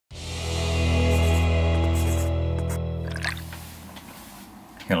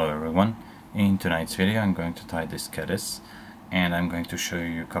everyone. In tonight's video I'm going to tie this caddis and I'm going to show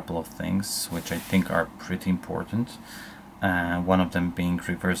you a couple of things which I think are pretty important. One of them being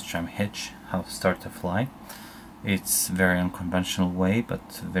reverse jam hitch, how to start a fly. It's very unconventional way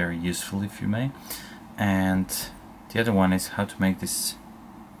but very useful if you may. And the other one is how to make this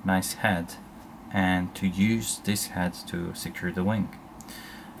nice head and to use this head to secure the wing.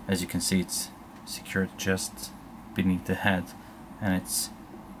 As you can see, it's secured just beneath the head and it's,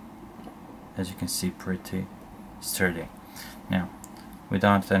 as you can see, pretty sturdy. Now,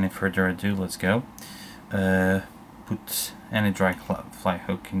 without any further ado, let's go. Put any dry fly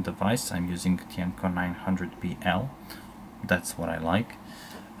hooking device. I'm using Tiemco 900BL. That's what I like.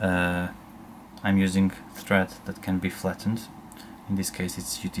 I'm using thread that can be flattened. In this case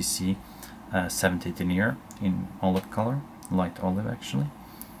it's UTC 70 denier in olive color, light olive actually.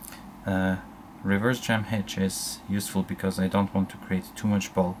 Reverse jam hitch is useful because I don't want to create too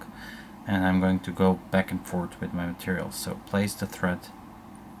much bulk and I'm going to go back and forth with my material. So place the thread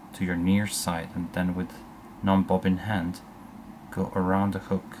to your near side and then with non-bobbin hand go around the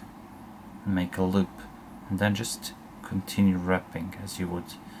hook and make a loop and then just continue wrapping as you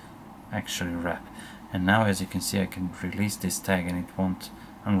would actually wrap. And now, as you can see, I can release this tag and it won't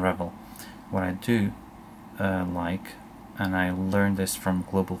unravel. What I do and I learned this from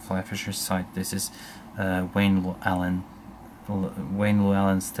Global Fly Fisher's site. This is Wayne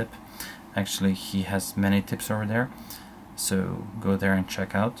Llewellyn's tip. Actually, he has many tips over there, so go there and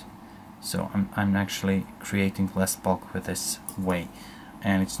check out. So I'm actually creating less bulk with this way,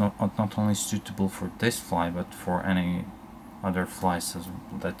 and it's not only suitable for this fly but for any other flies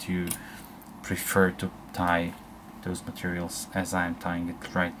that you prefer to tie those materials as I'm tying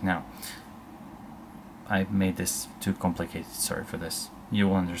it right now. I made this too complicated, sorry for this. You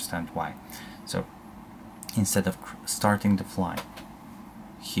will understand why. So instead of starting the fly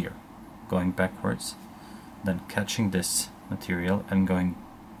here, going backwards, then catching this material and going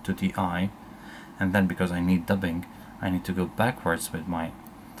to the eye, and then because I need dubbing, I need to go backwards with my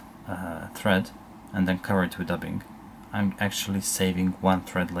thread and then cover it with dubbing. I'm actually saving one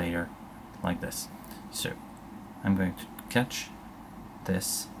thread later like this. So I'm going to catch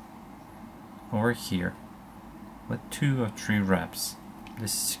this over here with 2 or 3 wraps.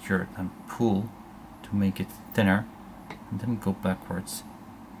 This is secured, and pull to make it thinner and then go backwards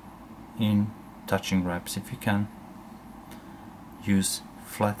in touching wraps. If you can, use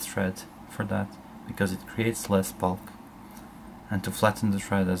flat thread for that because it creates less bulk. And to flatten the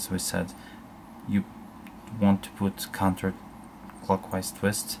thread, as we said, you want to put counter-clockwise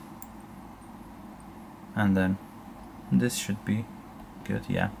twist, and then this should be good.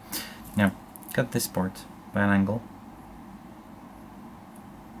 Yeah. Now cut this part by an angle.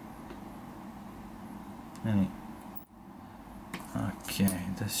 Okay,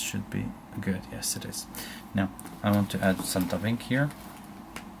 this should be good. Yes, it is. Now I want to add some dubbing here.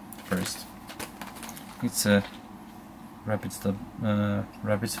 First, it's a rabbit's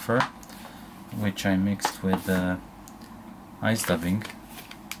fur, which I mixed with ice dubbing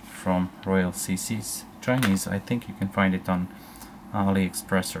from Royal CC's Chinese. I think you can find it on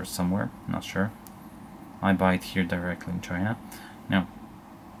AliExpress or somewhere, not sure. I buy it here directly in China. Now,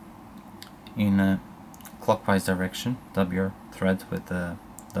 in a clockwise direction, dub your thread with the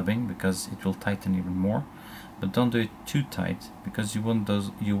dubbing because it will tighten even more. But don't do it too tight because you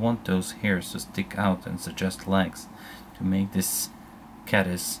want those hairs to stick out and suggest legs to make this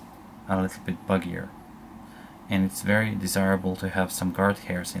caddis a little bit buggier. And it's very desirable to have some guard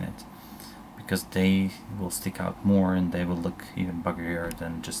hairs in it because they will stick out more and they will look even buggier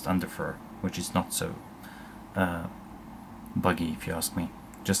than just underfur, which is not so buggy if you ask me.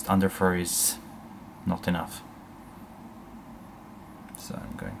 Just underfur is not enough. So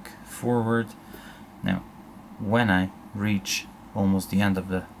I'm going forward. Now when I reach almost the end of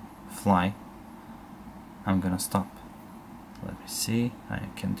the fly, I'm gonna stop. Let me see, I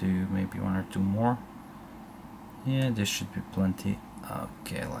can do maybe 1 or 2 more. Yeah, this should be plenty.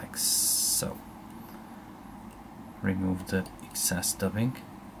 Okay, like so. Remove the excess dubbing.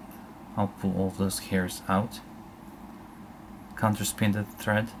 I'll pull all those hairs out. Counterspin the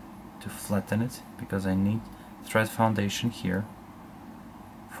thread to flatten it because I need thread foundation here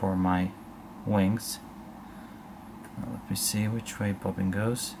for my wings. Now let me see which way bobbin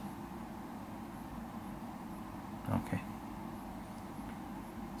goes. Okay.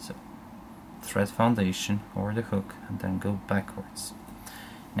 So thread foundation over the hook and then go backwards.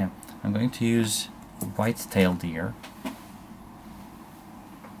 Now I'm going to use white-tailed deer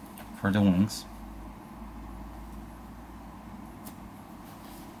for the wings.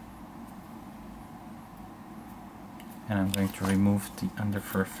 and I'm going to remove the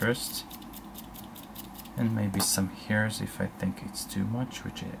underfur first, and maybe some hairs if I think it's too much,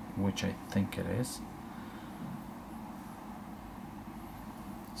 which I think it is.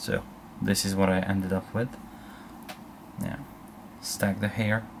 So this is what I ended up with. Now stack the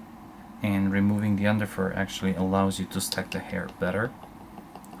hair, and removing the underfur actually allows you to stack the hair better.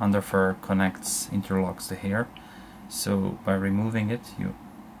 Underfur connects, interlocks the hair, so by removing it you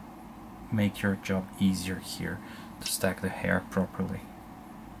make your job easier here to stack the hair properly.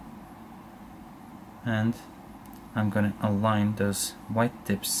 And I'm gonna align those white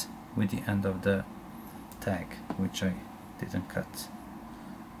tips with the end of the tag, which I didn't cut.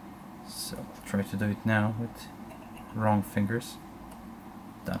 So I'll try to do it now with wrong fingers.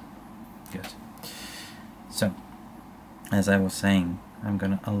 Done. Good. So as I was saying, I'm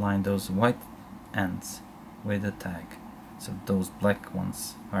gonna align those white ends with the tag, so those black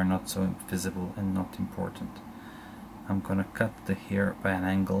ones are not so visible and not important. I'm gonna cut the hair by an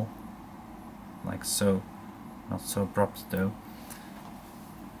angle like so, not so abrupt though,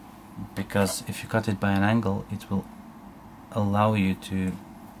 because if you cut it by an angle it will allow you to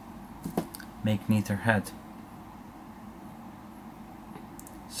make neater head.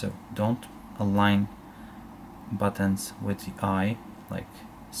 So don't align buttons with the eye like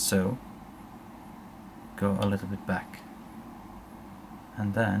so, go a little bit back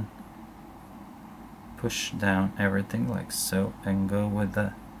and then push down everything like so, and go with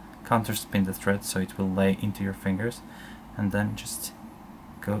the counter spin the thread so it will lay into your fingers, and then just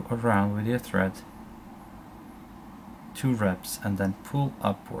go around with your thread 2 reps and then pull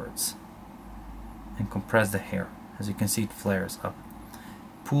upwards and compress the hair. As you can see, it flares up.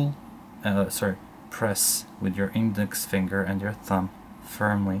 Press with your index finger and your thumb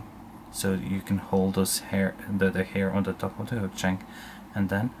firmly so you can hold those hair, the hair on the top of the hook shank, and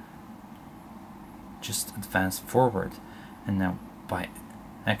then just advance forward. And now by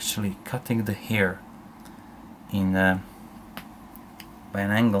actually cutting the hair in by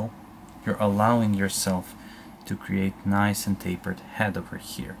an angle, you're allowing yourself to create nice and tapered head over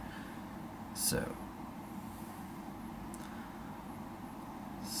here. So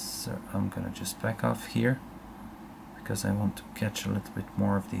I'm gonna just back off here because I want to catch a little bit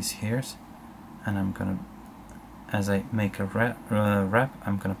more of these hairs, and I'm gonna, as I make a wrap,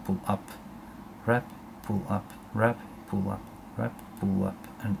 I'm gonna pull up, wrap, pull up, wrap, pull up, wrap, pull up,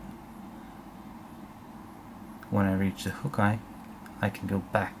 and when I reach the hook eye I can go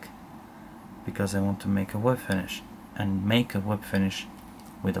back because I want to make a web finish, and make a web finish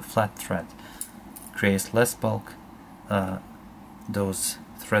with a flat thread creates less bulk. Those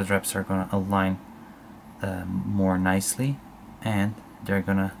thread wraps are gonna align more nicely, and they're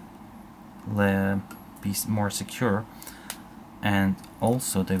gonna be more secure, and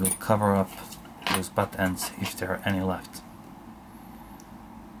also they will cover up those butt ends if there are any left.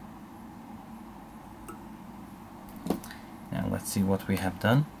 Now let's see what we have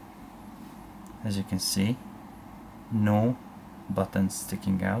done. As you can see, no buttons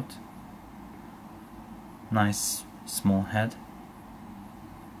sticking out, nice small head,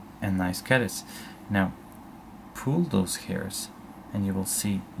 and nice caddis. Now pull those hairs and you will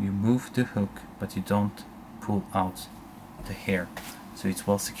see you move the hook but you don't pull out the hair, so it's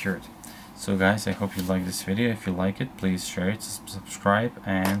well secured. So guys, I hope you like this video. If you like it, please share it, subscribe,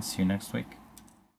 and see you next week.